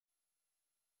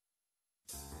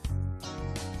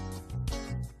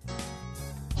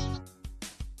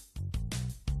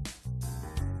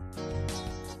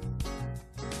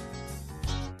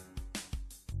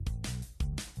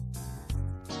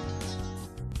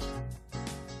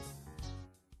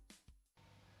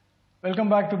Welcome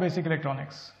back to Basic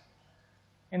Electronics.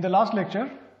 In the last lecture,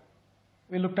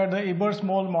 we looked at the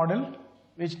Ebers-Moll model,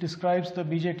 which describes the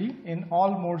BJT in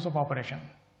all modes of operation.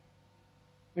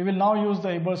 We will now use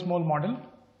the Ebers-Moll model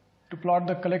to plot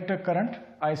the collector current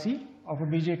IC of a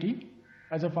BJT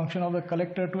as a function of the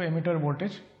collector to emitter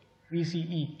voltage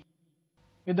VCE.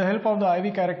 With the help of the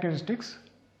IV characteristics,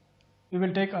 we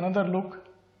will take another look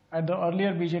at the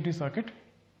earlier BJT circuit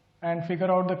and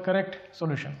figure out the correct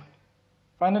solution.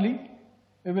 Finally,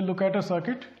 we will look at a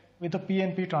circuit with a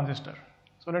PNP transistor.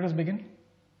 So let us begin.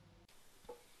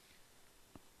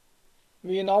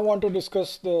 We now want to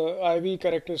discuss the IV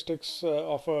characteristics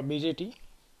of a BJT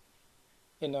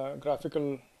in a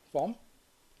graphical form.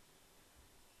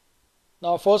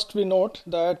 Now first we note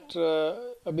that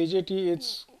a BJT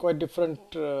is quite different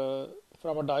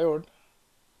from a diode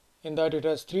in that it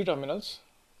has three terminals.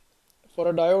 For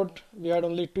a diode we had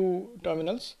only two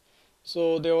terminals,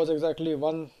 so there was exactly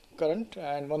one current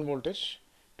and one voltage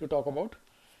to talk about,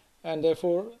 and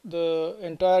therefore the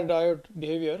entire diode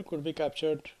behavior could be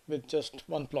captured with just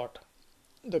one plot,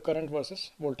 the current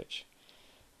versus voltage.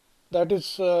 That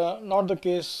is not the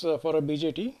case for a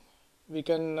BJT. We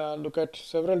can look at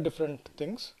several different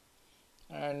things,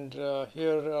 and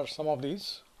here are some of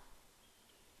these.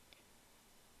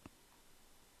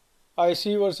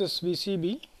 IC versus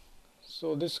VCB.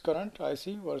 So this current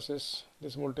IC versus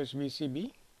this voltage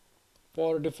VCB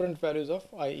for different values of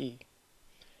IE,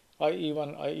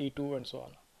 IE1, IE2 and so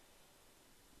on.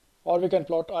 Or we can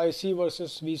plot IC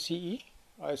versus VCE,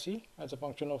 IC as a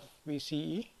function of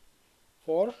VCE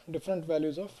for different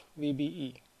values of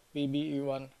VBE,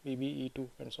 VBE1, VBE2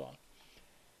 and so on.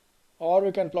 Or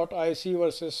we can plot IC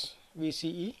versus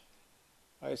VCE,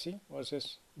 IC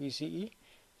versus VCE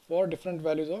for different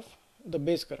values of the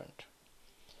base current.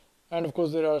 And of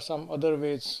course there are some other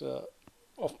ways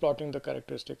of plotting the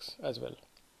characteristics as well.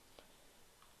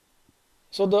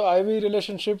 So the IV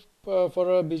relationship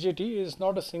for a BJT is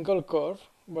not a single curve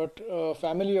but a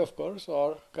family of curves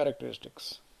or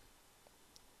characteristics.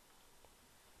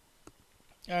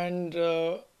 And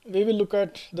we will look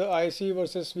at the IC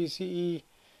versus VCE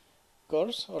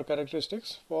curves or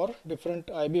characteristics for different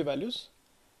IB values,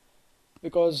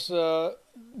 because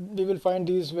we will find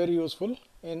these very useful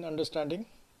in understanding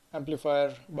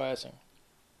amplifier biasing.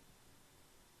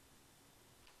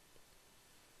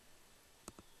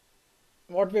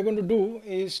 What we are going to do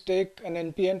is take an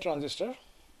NPN transistor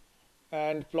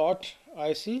and plot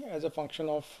IC as a function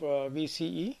of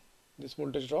VCE, this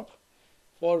voltage drop,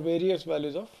 for various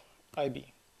values of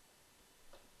IB.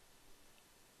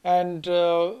 And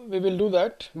we will do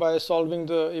that by solving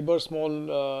the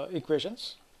Ebers-Moll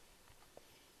equations.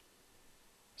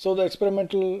 So the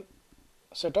experimental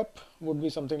setup would be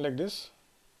something like this.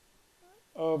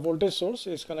 A voltage source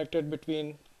is connected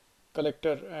between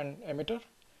collector and emitter.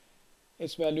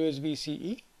 Its value is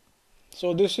VCE.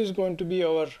 So this is going to be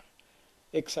our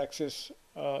x-axis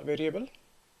variable.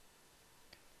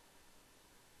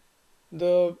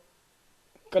 The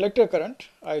collector current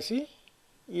IC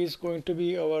is going to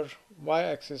be our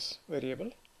y-axis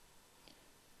variable.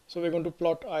 So we're going to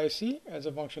plot IC as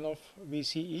a function of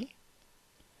VCE.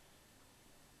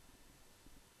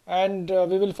 And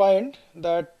we will find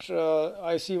that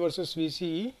IC versus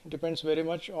VCE depends very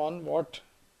much on what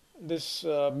this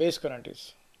base current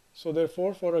is. So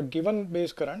therefore for a given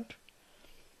base current,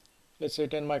 let's say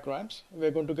 10 microamps, we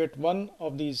are going to get one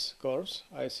of these curves,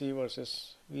 IC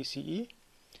versus VCE.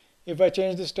 If I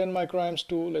change this 10 microamps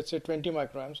to let's say 20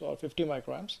 microamps or 50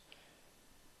 microamps,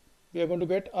 we are going to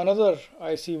get another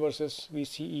IC versus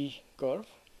VCE curve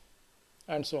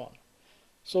and so on.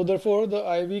 So therefore the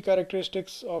IV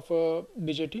characteristics of a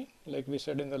BJT, like we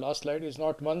said in the last slide, is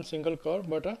not one single curve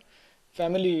but a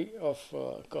family of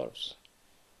curves,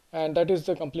 and that is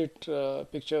the complete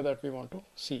picture that we want to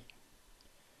see.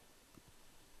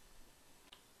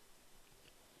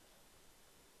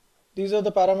 These are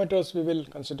the parameters we will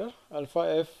consider.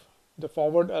 Alpha f, the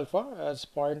forward alpha as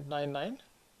 0.99,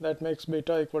 that makes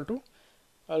beta equal to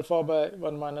alpha by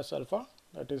 1 minus alpha,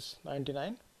 that is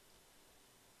 99.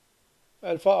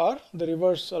 Alpha r, the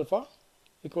reverse alpha,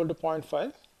 equal to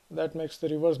 0.5, that makes the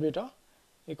reverse beta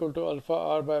equal to alpha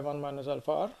r by 1 minus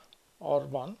alpha r, or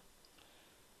 1.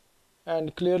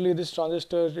 And clearly this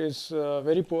transistor is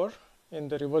very poor in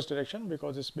the reverse direction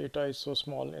because this beta is so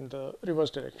small in the reverse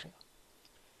direction.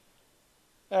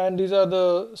 And these are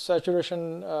the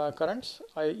saturation currents,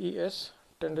 IES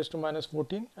 10 raised to minus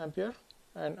 14 ampere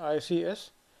and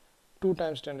ICS 2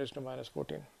 times 10 raised to minus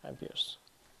 14 amperes.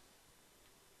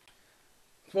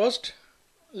 First,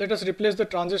 let us replace the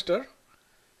transistor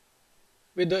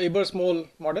with the Ebers-Moll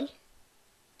model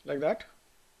like that.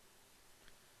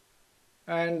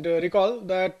 And recall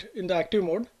that in the active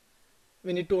mode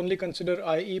we need to only consider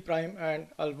IE prime and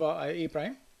alpha IE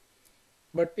prime,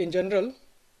 but in general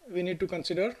we need to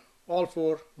consider all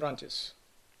 4 branches.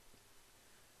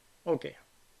 Okay,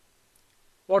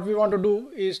 what we want to do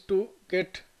is to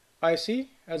get IC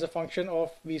as a function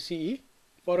of VCE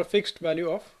for a fixed value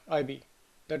of IB,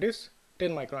 that is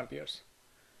 10 microamperes.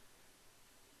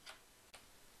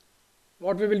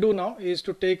 What we will do now is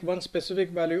to take one specific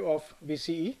value of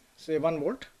VCE, say 1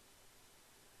 volt,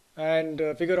 and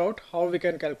figure out how we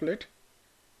can calculate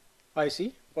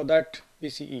IC for that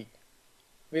VCE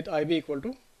with IB equal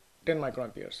to 10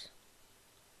 microamperes.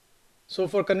 So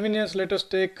for convenience, let us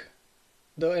take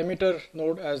the emitter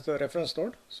node as the reference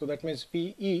node. So that means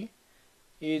VE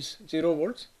is 0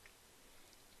 volts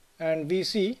and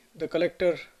VC, the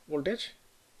collector voltage,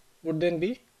 would then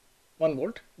be 1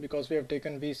 volt because we have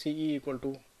taken VCE equal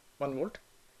to 1 volt,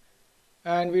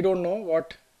 and we don't know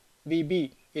what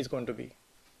VB is going to be.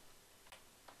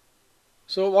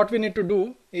 So what we need to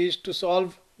do is to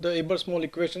solve the Ebers-Moll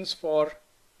equations for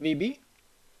VB,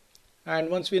 and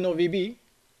once we know VB,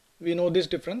 we know this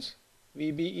difference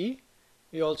VBE,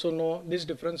 we also know this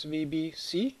difference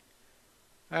VBC,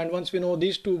 and once we know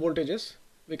these two voltages,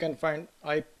 we can find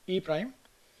IE prime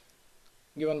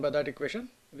given by that equation,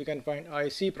 we can find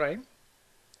IC prime,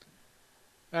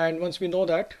 and once we know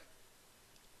that,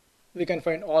 we can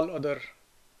find all other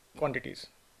quantities.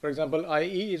 For example,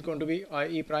 IE is going to be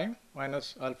IE prime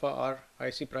minus alpha R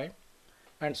IC prime,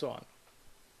 and so on.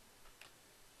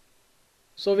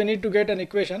 So we need to get an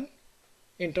equation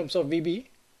in terms of VB,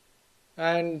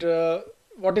 and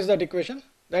what is that equation?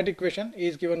 That equation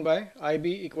is given by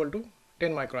IB equal to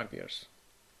 10 microamperes.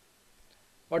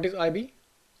 What is IB?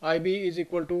 IB is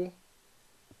equal to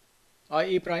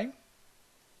IE prime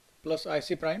plus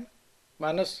IC prime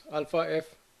minus alpha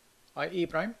F IE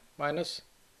prime minus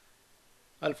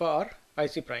alpha R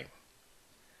IC prime,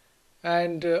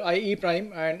 and IE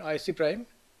prime and IC prime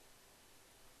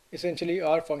essentially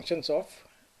are functions of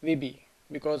VB,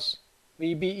 because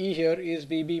VBE here is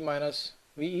VB minus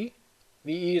VE.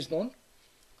 VE is known,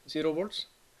 0 volts.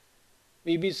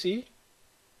 VBC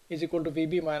is equal to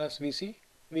VB minus VC.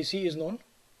 VC is known,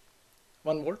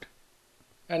 1 volt,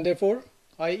 and therefore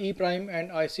IE prime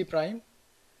and IC prime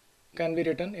can be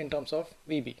written in terms of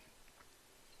VB.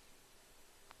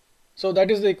 So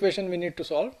that is the equation we need to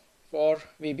solve for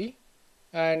VB,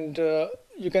 and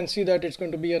you can see that it's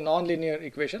going to be a non-linear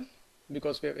equation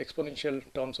because we have exponential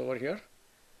terms over here.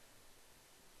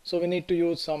 So we need to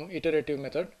use some iterative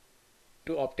method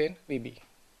to obtain VB.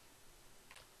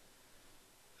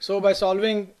 So by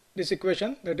solving this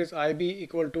equation, that is IB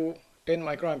equal to 10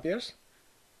 microamperes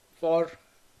for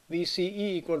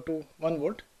VCE equal to 1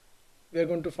 volt, we are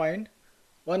going to find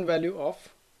one value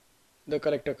of the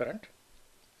collector current,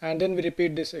 and then we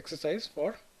repeat this exercise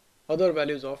for other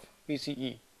values of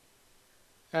VCE,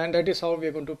 and that is how we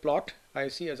are going to plot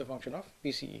IC as a function of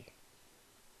VCE.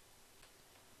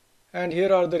 And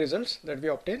here are the results that we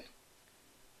obtain.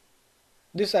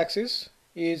 This axis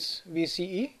is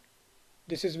VCE,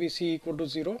 this is VCE equal to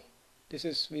 0, this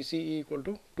is VCE equal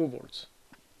to 2 volts.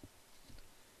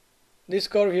 This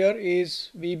curve here is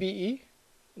VBE,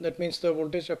 that means the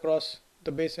voltage across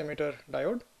the base emitter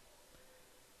diode.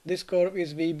 This curve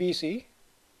is VBC,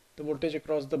 the voltage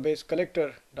across the base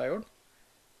collector diode.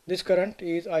 This current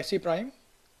is IC prime,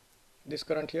 this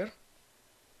current here,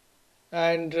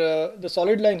 and the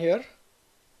solid line here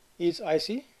is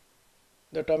IC,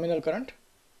 the terminal current,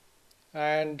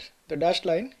 and the dashed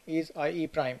line is IE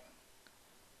prime,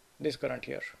 this current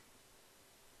here.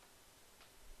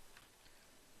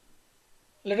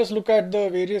 Let us look at the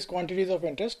various quantities of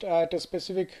interest at a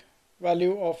specific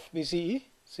value of VCE,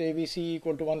 say VCE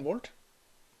equal to 1 volt,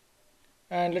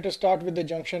 and let us start with the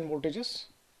junction voltages.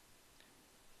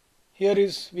 Here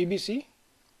is VBC,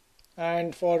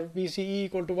 and for VCE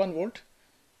equal to 1 volt,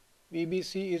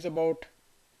 VBC is about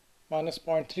minus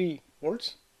 0.3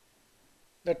 volts.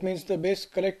 That means the base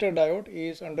collector diode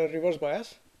is under reverse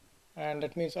bias, and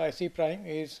that means IC prime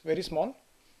is very small,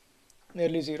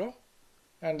 nearly 0,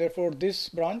 and therefore this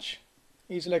branch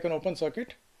is like an open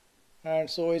circuit, and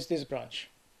so is this branch.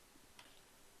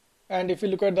 And if we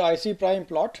look at the IC prime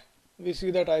plot, we see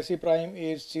that IC prime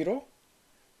is 0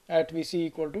 at VC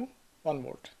equal to 1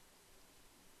 volt.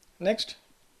 Next,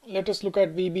 let us look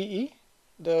at VBE,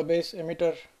 the base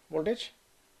emitter voltage,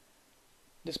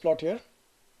 this plot here,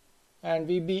 and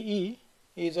VBE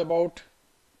is about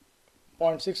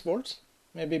 0.6 volts,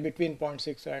 maybe between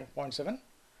 0.6 and 0.7,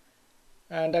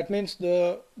 and that means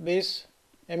the base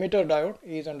emitter diode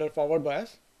is under forward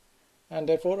bias, and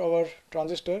therefore our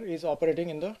transistor is operating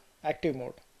in the active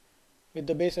mode. with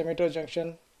the base emitter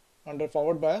junction under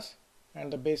forward bias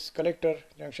and the base collector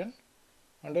junction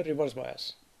under reverse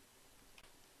bias.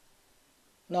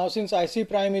 Now since IC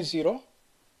prime is 0,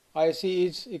 IC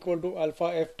is equal to alpha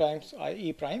f times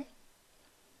IE prime.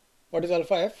 What is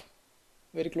alpha f?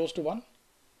 Very close to 1.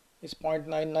 Is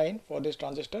 0.99 for this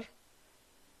transistor.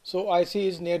 So IC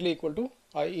is nearly equal to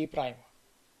IE prime.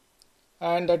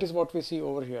 And that is what we see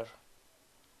over here.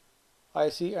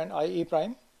 IC and IE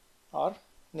prime are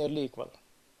nearly equal.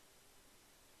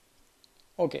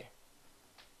 Okay.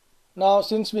 Now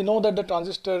since we know that the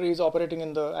transistor is operating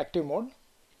in the active mode,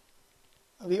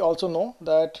 we also know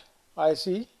that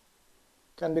IC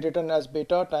can be written as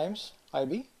beta times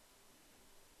IB.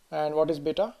 And what is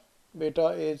beta? Beta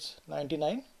is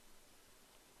 99.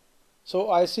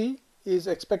 So IC is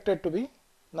expected to be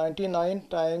 99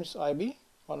 times IB,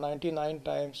 or 99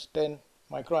 times 10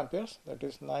 microamperes, that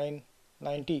is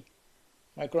 990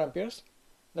 microamperes,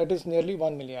 that is nearly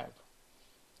 1 milliamp.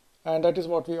 And that is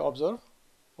what we observe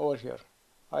over here.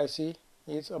 IC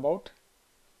is about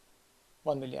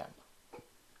 1 milliamp.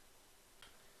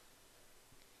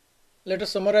 Let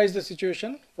us summarize the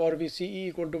situation for VCE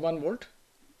equal to 1 volt.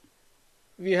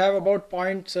 We have about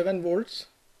 0.7 volts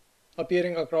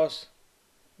appearing across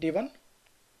D1,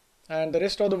 and the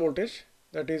rest of the voltage,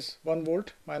 that is 1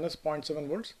 volt minus 0.7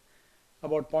 volts,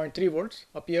 about 0.3 volts,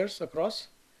 appears across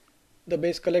the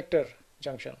base collector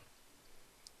junction.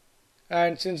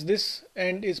 And since this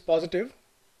end is positive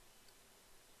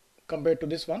compared to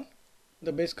this one,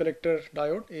 the base collector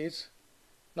diode is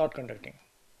not conducting.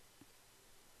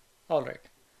 Alright,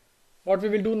 what we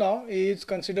will do now is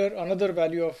consider another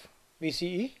value of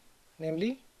VCE,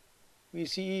 namely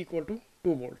VCE equal to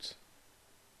 2 volts.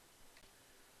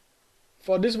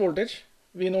 For this voltage,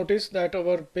 we notice that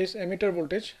our base emitter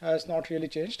voltage has not really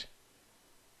changed.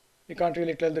 We can't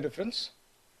really tell the difference.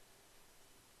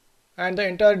 And the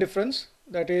entire difference,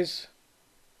 that is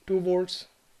 2 volts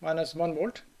minus 1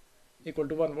 volt equal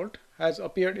to 1 volt, has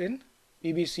appeared in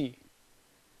BBC.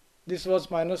 This was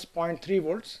minus 0.3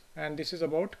 volts and this is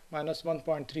about minus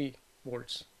 1.3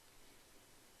 volts.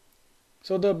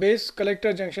 So the base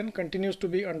collector junction continues to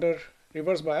be under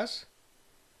reverse bias.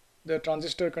 The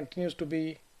transistor continues to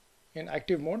be in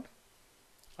active mode.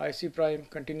 IC prime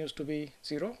continues to be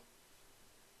 0.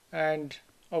 And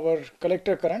our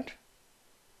collector current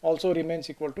also remains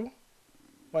equal to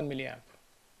 1 milliamp.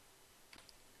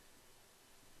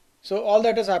 So all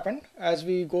that has happened as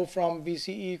we go from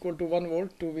VCE equal to 1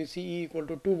 volt to VCE equal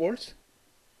to 2 volts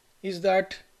is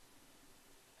that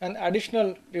an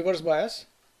additional reverse bias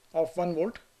of 1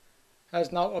 volt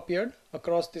has now appeared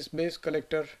across this base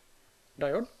collector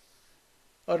diode.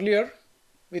 Earlier,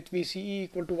 with VCE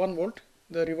equal to 1 volt,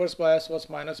 the reverse bias was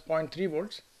minus 0.3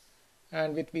 volts,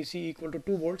 and with VCE equal to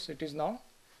 2 volts, it is now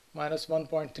minus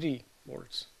 1.3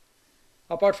 volts.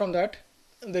 Apart from that,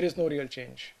 there is no real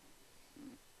change.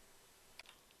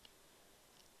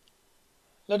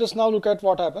 Let us now look at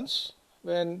what happens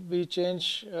when we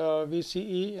change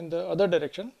VCE in the other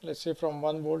direction, let's say from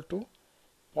 1 volt to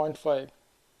 0.5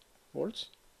 volts.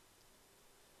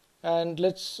 And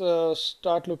let's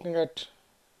start looking at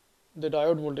the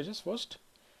diode voltages first.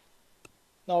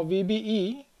 Now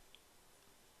VBE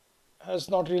has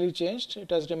not really changed.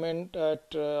 It has remained at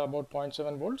about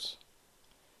 0.7 volts.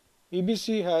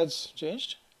 VBC has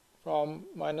changed from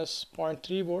minus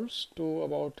 0.3 volts to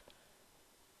about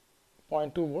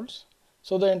 0.2 volts.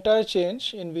 So the entire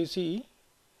change in VCE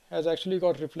has actually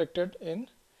got reflected in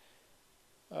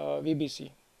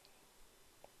VBC.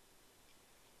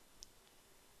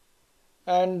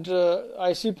 And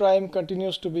IC prime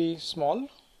continues to be small.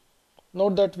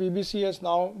 Note that VBC has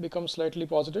now become slightly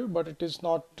positive, but it is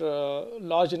not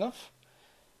large enough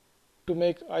to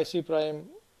make IC prime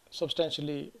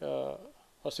substantially or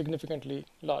significantly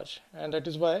large, and that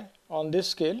is why on this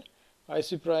scale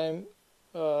IC prime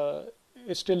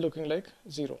is still looking like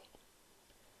 0.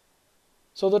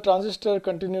 So the transistor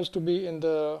continues to be in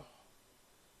the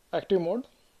active mode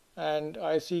and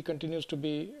IC continues to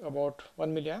be about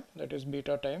 1 milliamp, that is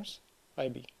beta times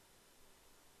IB.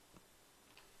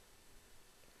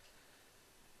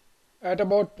 At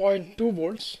about 0.2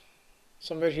 volts,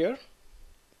 somewhere here,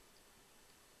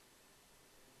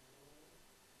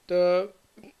 the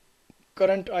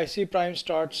current IC prime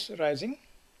starts rising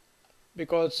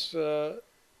because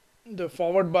the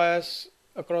forward bias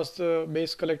across the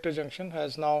base collector junction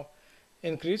has now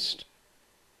increased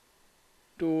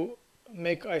to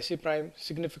make IC prime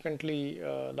significantly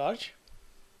large.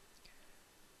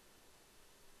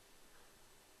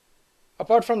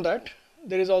 Apart from that,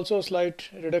 there is also a slight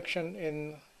reduction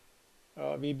in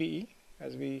VBE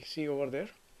as we see over there.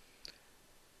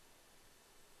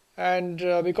 And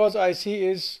because IC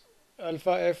is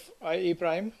alpha f IE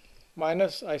prime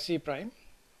minus IC prime,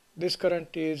 this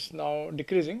current is now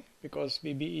decreasing because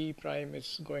VBE prime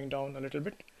is going down a little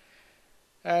bit,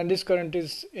 and this current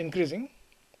is increasing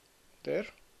there.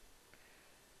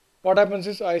 What happens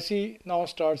is IC now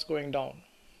starts going down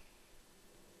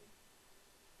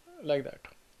like that.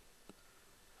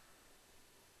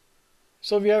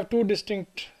 So we have two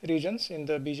distinct regions in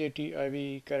the BJT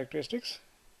IV characteristics.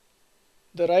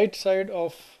 The right side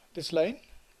of this line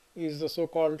is the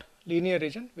so-called linear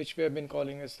region, which we have been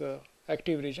calling as the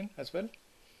active region as well,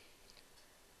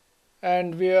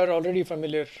 and we are already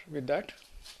familiar with that.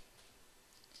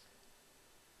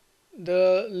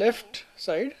 The left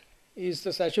side is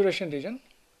the saturation region.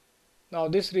 Now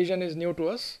this region is new to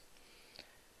us.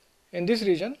 In this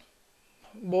region,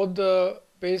 both the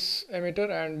base emitter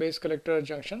and base collector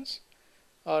junctions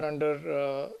are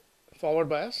under forward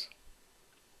bias,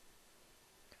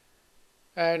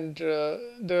 and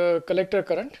the collector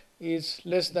current is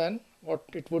less than what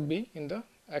it would be in the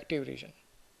active region.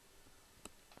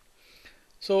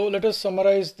 So let us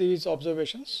summarize these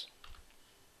observations.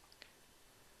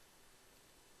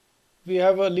 We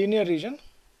have a linear region,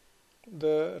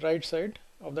 the right side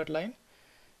of that line,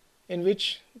 in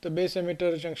which the base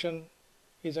emitter junction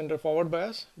is under forward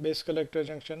bias, base collector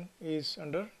junction is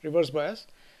under reverse bias,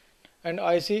 and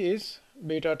IC is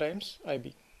beta times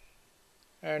IB.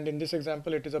 And in this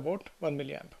example, it is about 1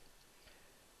 milliamp.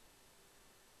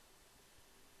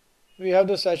 We have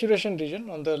the saturation region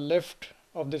on the left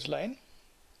of this line,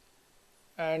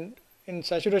 and in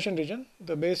saturation region,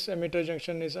 the base emitter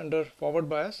junction is under forward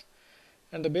bias,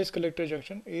 and the base collector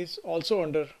junction is also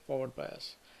under forward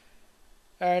bias.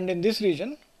 And in this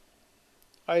region,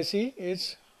 IC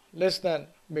is less than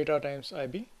beta times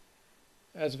IB,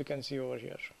 as we can see over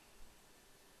here.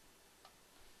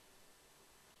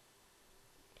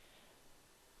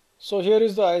 So here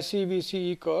is the IC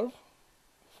VCE curve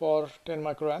for 10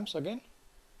 microamps again,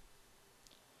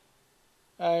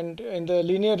 and in the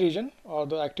linear region or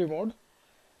the active mode,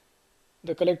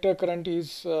 the collector current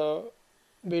is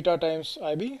beta times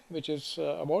IB, which is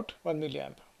about 1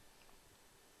 milliamp.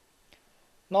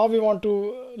 Now we want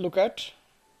to look at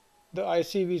the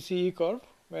IC VCE curve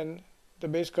when the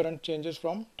base current changes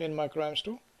from 10 microamps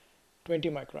to 20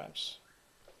 microamps.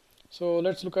 So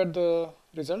let's look at the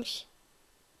results.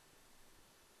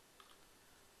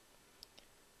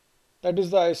 That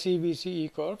is the IC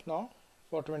VCE curve now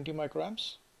for 20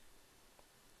 microamps,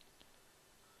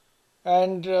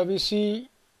 and we see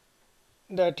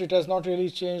that it has not really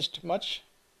changed much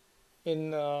in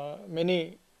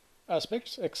many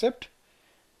aspects, except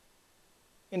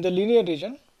in the linear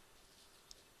region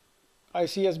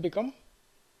IC has become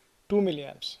 2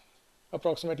 milliamps,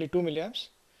 approximately 2 milliamps,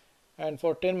 and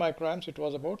for 10 microamps it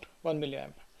was about 1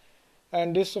 milliamp.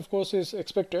 And this of course is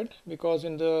expected because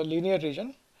in the linear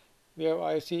region we have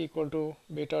IC equal to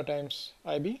beta times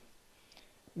IB.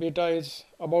 Beta is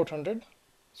about 100,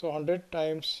 so 100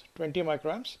 times 20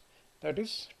 microamps, that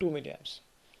is 2 milliamps.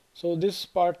 So this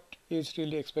part is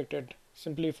really expected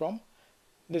simply from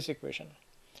this equation.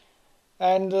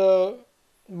 And the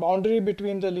boundary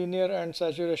between the linear and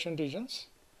saturation regions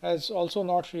has also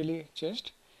not really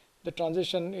changed. The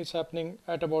transition is happening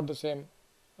at about the same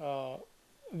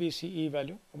VCE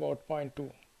value, about 0.2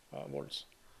 volts.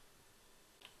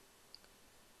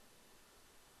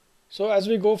 So as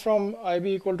we go from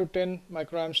IB equal to 10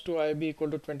 microamps to IB equal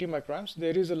to 20 microamps,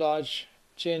 there is a large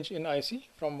change in IC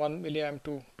from 1 milliamp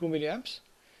to 2 milliamps.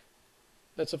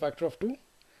 That's a factor of 2.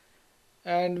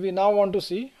 And we now want to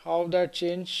see how that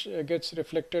change gets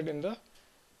reflected in the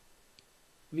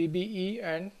VBE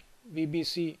and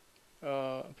VBC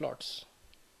plots.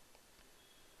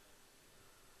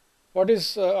 What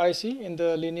is IC in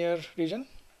the linear region?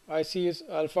 IC is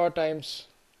alpha times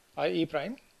IE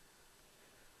prime.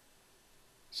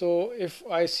 So if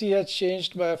IC has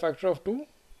changed by a factor of 2,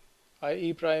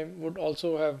 IE prime would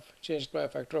also have changed by a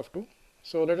factor of 2.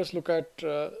 So let us look at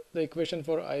the equation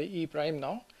for IE prime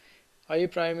now. IE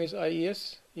prime is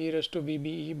IES e raised to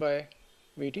VBE by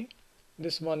VT.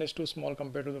 This one is too small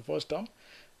compared to the first term.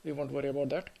 We won't worry about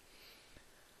that.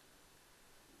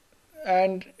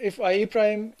 And if IE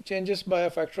prime changes by a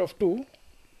factor of 2,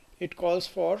 it calls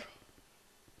for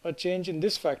a change in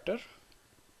this factor,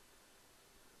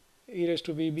 e raised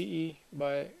to VBE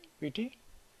by VT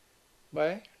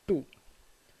by 2.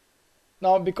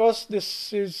 Now because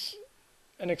this is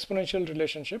an exponential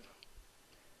relationship,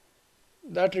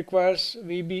 that requires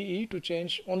VBE to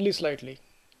change only slightly,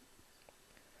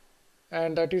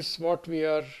 and that is what we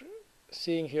are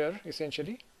seeing here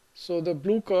essentially. So the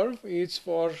blue curve is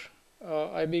for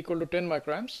IB equal to 10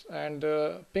 microamps, and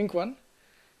the pink one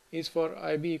is for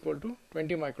IB equal to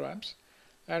 20 microamps.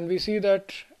 And we see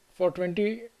that for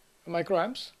 20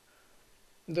 microamps,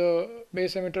 the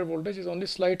base emitter voltage is only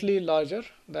slightly larger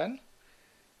than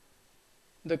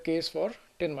the case for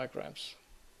 10 microamps.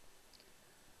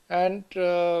 And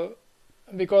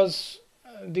because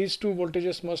these two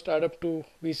voltages must add up to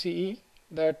VCE,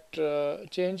 that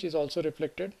change is also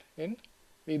reflected in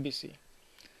VBC.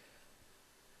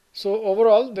 So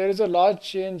overall, there is a large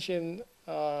change in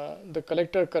the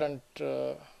collector current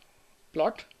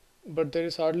plot, but there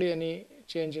is hardly any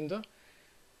change in the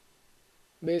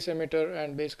base emitter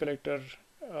and base collector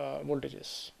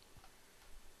voltages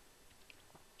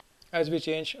as we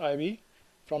change IB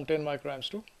from 10 microamps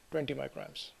to 20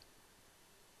 microamps.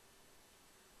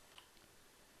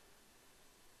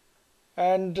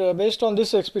 And based on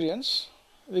this experience,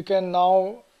 we can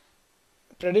now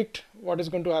predict what is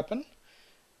going to happen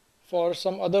for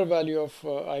some other value of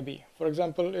IB. For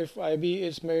example, if IB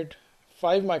is made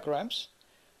 5 microamps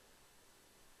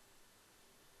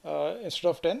instead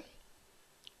of 10,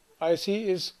 IC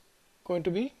is going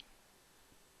to be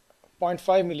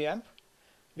 0.5 milliamp.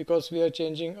 Because we are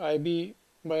changing IB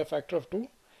by a factor of 2,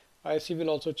 IC will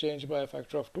also change by a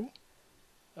factor of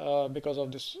 2 because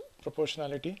of this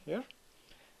proportionality here.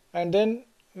 And then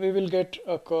we will get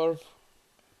a curve,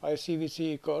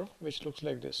 IC-VCE curve, which looks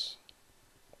like this.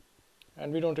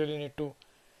 And we don't really need to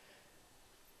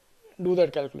do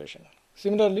that calculation.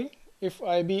 Similarly, if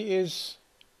IB is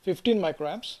 15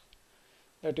 microamps,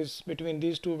 that is between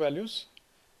these two values,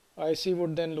 IC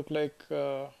would then look like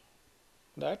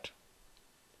that.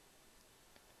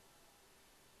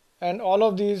 And all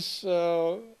of these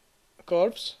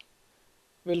curves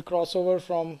will cross over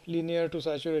from linear to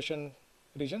saturation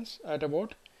regions at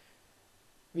about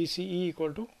VCE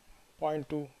equal to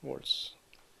 0.2 volts.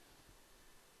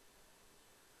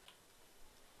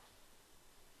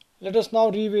 Let us now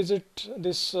revisit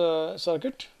this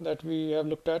circuit that we have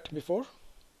looked at before.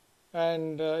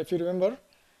 And if you remember,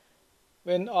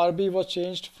 when RB was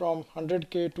changed from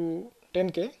 100K to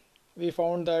 10K, we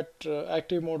found that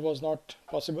active mode was not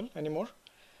possible anymore.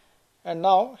 And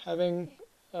now, having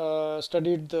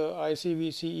studied the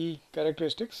IC-VCE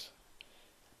characteristics,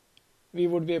 we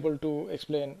would be able to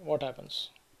explain what happens.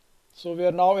 So we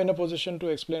are now in a position to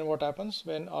explain what happens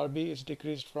when RB is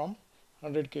decreased from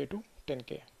 100K to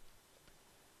 10K.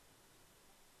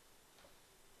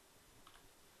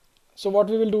 So what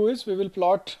we will do is we will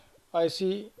plot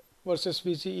IC versus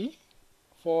VCE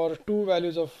for two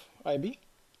values of IB,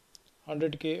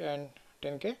 100K and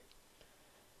 10K.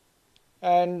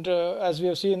 And as we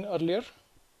have seen earlier,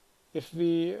 if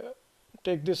we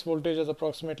take this voltage as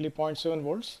approximately 0.7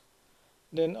 volts,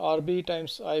 then RB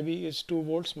times IB is 2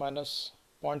 volts minus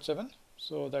 0.7,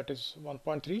 so that is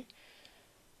 1.3.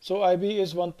 So IB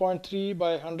is 1.3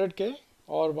 by 100K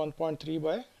or 1.3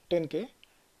 by 10K,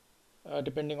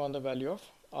 depending on the value of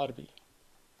RB.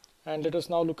 And let us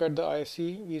now look at the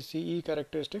IC-VCE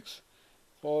characteristics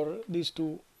for these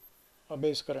two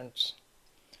base currents.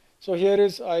 So here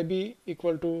is IB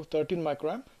equal to 13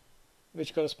 microamp,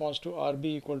 which corresponds to RB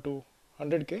equal to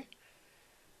 100K.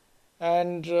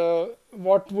 And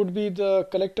what would be the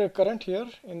collector current here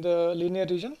in the linear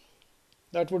region?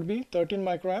 That would be 13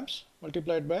 microamps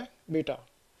multiplied by beta.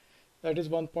 That is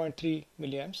 1.3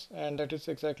 milliamps, and that is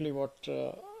exactly what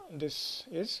this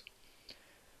is.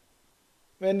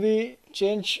 When we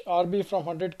change RB from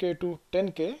 100K to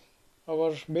 10K,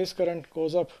 our base current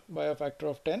goes up by a factor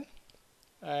of 10,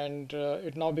 and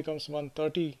it now becomes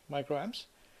 130 microamps.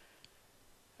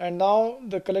 And now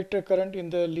the collector current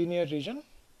in the linear region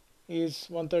is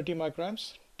 130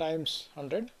 microamps times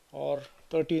 100 or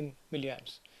 13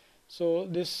 milliamps. So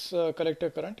this collector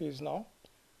current is now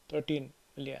 13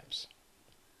 milliamps.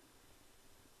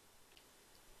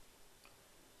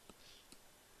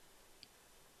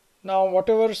 Now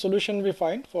whatever solution we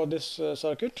find for this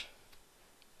circuit,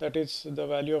 that is the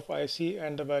value of IC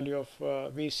and the value of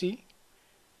VC,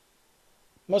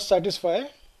 must satisfy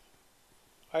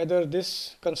either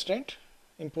this constraint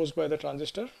imposed by the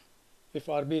transistor if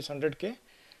RB is 100K,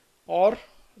 or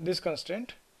this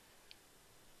constraint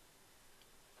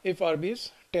if RB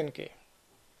is 10K.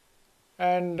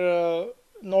 And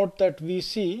note that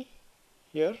VC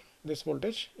here, this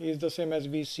voltage, is the same as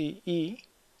VCE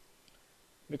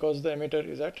because the emitter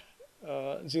is at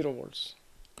 0 volts.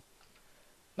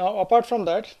 Now apart from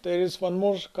that, there is one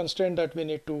more constraint that we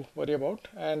need to worry about,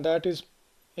 and that is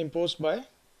imposed by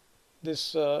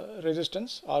this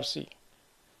resistance RC.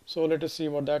 So let us see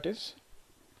what that is.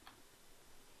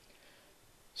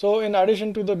 So in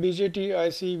addition to the BJT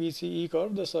IC VCE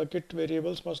curve, the circuit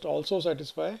variables must also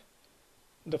satisfy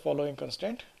the following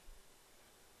constraint,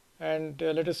 and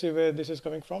let us see where this is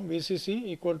coming from. VCC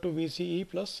equal to VCE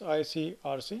plus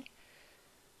ICRC.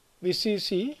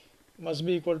 VCC must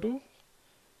be equal to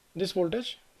this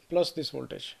voltage plus this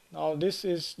voltage. Now this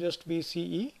is just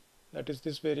VCE, that is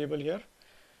this variable here,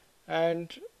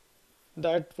 and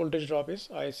that voltage drop is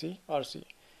ICRC.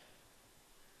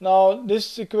 Now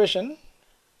this equation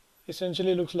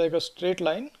essentially looks like a straight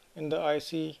line in the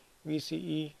IC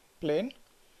VCE plane,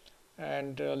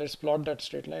 and let's plot that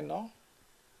straight line now,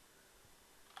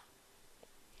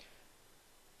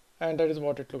 and that is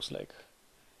what it looks like.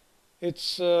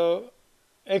 Its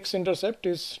x-intercept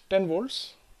is 10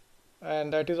 volts,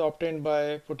 and that is obtained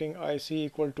by putting IC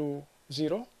equal to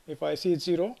 0. If IC is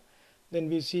 0, then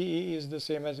VCE is the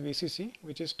same as VCC,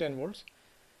 which is 10 volts,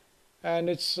 and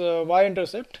its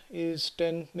y-intercept is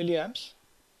 10 milliamps.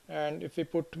 And if we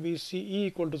put VCE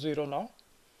equal to 0 now,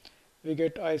 we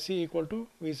get IC equal to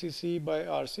VCC by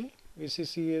RC.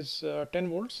 VCC is 10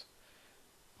 volts,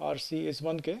 RC is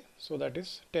 1K, so that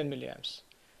is 10 milliamps.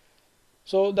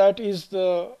 So that is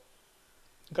the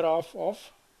graph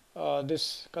of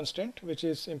this constraint which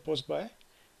is imposed by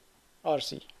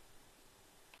RC.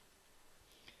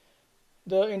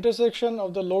 The intersection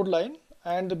of the load line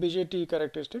and the BJT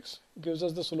characteristics gives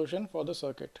us the solution for the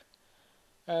circuit,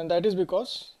 and that is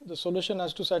because the solution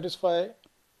has to satisfy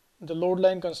the load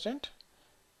line constraint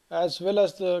as well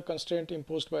as the constraint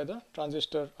imposed by the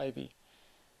transistor IV,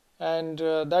 and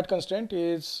that constraint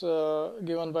is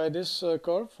given by this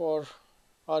curve for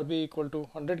RB equal to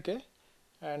 100K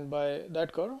and by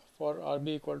that curve for RB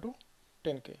equal to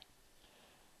 10K.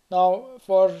 Now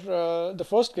for the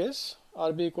first case,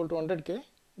 RB equal to 100K,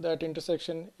 that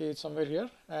intersection is somewhere here,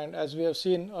 and as we have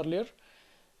seen earlier,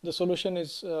 the solution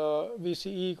is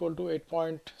VCE equal to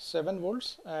 8.7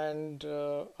 volts and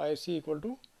IC equal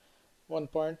to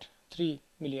 1.3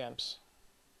 milliamps.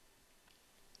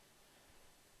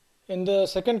 In the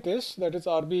second case, that is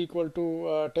RB equal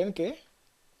to 10K,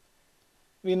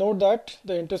 we note that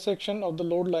the intersection of the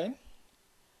load line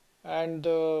and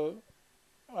the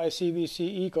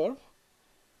IC-VCE curve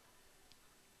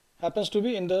happens to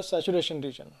be in the saturation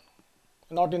region,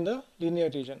 not in the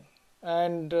linear region,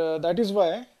 and that is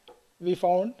why we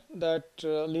found that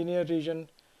linear region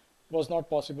was not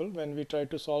possible when we tried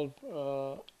to solve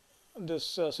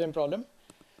this same problem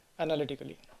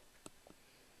analytically.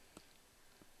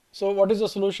 So what is the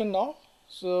solution now?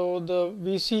 So the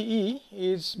VCE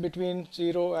is between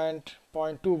 0 and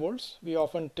 0.2 volts. We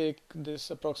often take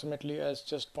this approximately as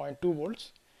just 0.2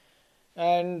 volts,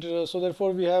 and so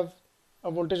therefore we have a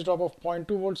voltage drop of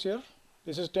 0.2 volts here.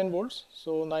 This is 10 volts,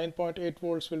 so 9.8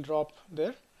 volts will drop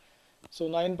there. So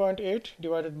 9.8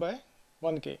 divided by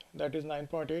 1K, that is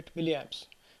 9.8 milliamps.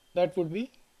 That would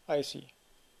be IC.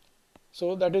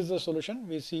 So that is the solution,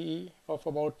 VCE of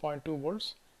about 0.2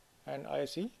 volts and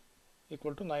IC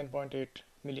equal to 9.8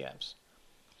 milliamps.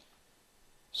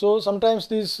 So sometimes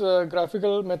these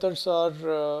graphical methods are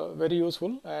very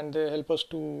useful, and they help us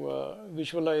to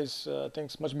visualize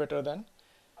things much better than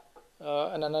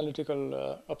an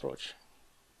analytical approach.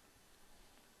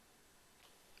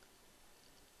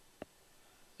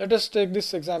 Let us take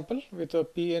this example with a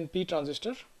PNP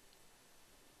transistor.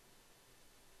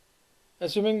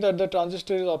 Assuming that the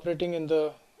transistor is operating in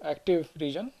the active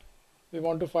region, we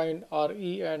want to find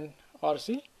RE and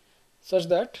RC such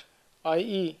that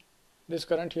IE, this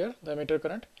current here, the emitter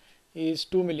current, is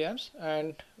 2 milliamps,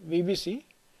 and VBC,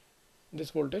 this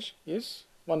voltage, is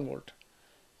 1 volt.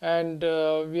 And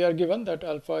we are given that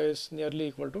alpha is nearly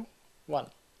equal to 1.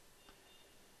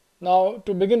 Now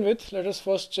to begin with, let us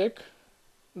first check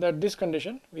that this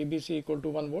condition, VBC equal to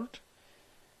 1 volt,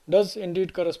 does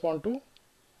indeed correspond to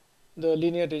the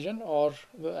linear region or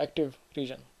the active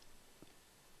region.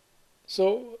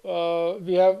 So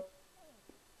we have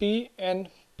P and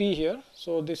P here,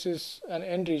 so this is an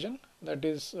N region, that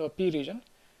is a P region.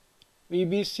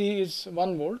 VBC is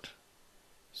 1 volt,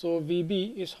 so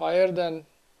VB is higher than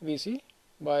VC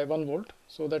by 1 volt,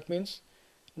 so that means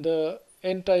the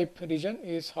N type region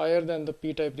is higher than the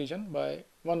P type region by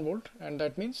 1 volt, and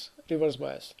that means reverse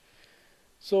bias.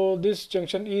 So this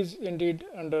junction is indeed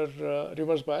under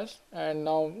reverse bias, and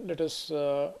now let us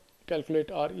calculate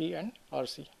RE and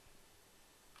RC.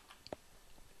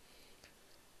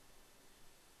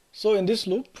 So in this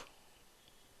loop,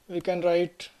 we can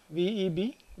write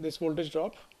VEB, this voltage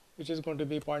drop, which is going to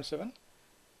be 0.7,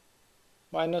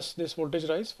 minus this voltage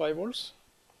rise 5 volts,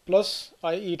 plus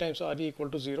IE times RE equal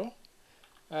to 0,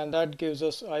 and that gives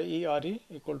us IE RE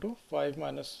equal to 5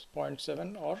 minus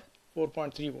 0.7 or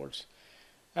 4.3 volts.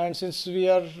 And since we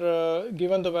are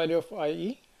given the value of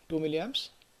IE 2 milliamps,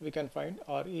 we can find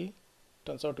RE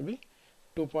turns out to be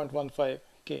 2.15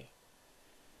 K.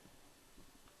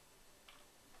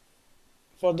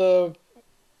 For the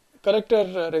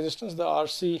collector resistance, the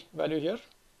RC value here,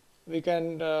 we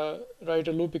can write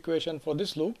a loop equation for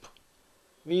this loop: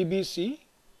 VBC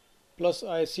plus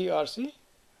ICRC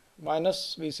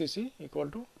minus VCC equal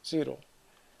to 0,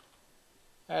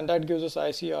 and that gives us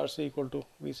ICRC equal to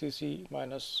VCC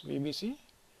minus VBC.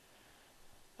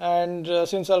 And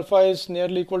since alpha is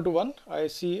nearly equal to 1,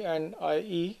 IC and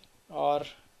IE are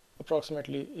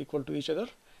approximately equal to each other,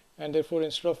 and therefore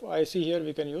instead of IC here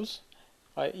we can use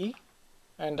IE,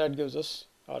 and that gives us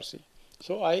RC.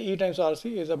 So IE times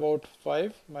RC is about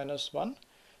 5 minus 1,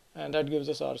 and that gives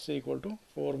us RC equal to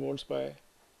 4 volts by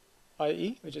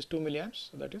IE, which is 2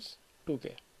 milliamps, so that is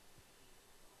 2K.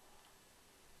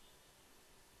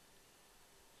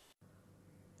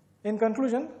 In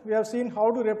conclusion, we have seen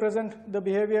how to represent the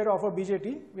behavior of a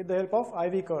BJT with the help of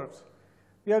IV curves.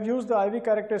 We have used the IV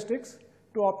characteristics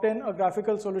to obtain a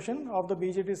graphical solution of the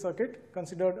BJT circuit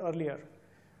considered earlier.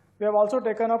 We have also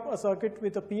taken up a circuit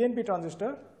with a PNP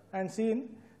transistor and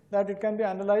seen that it can be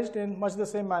analyzed in much the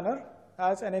same manner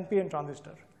as an NPN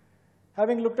transistor.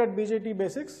 Having looked at BJT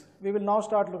basics, we will now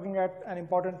start looking at an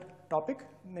important topic,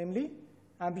 namely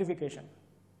amplification.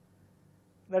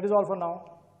 That is all for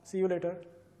now. See you later.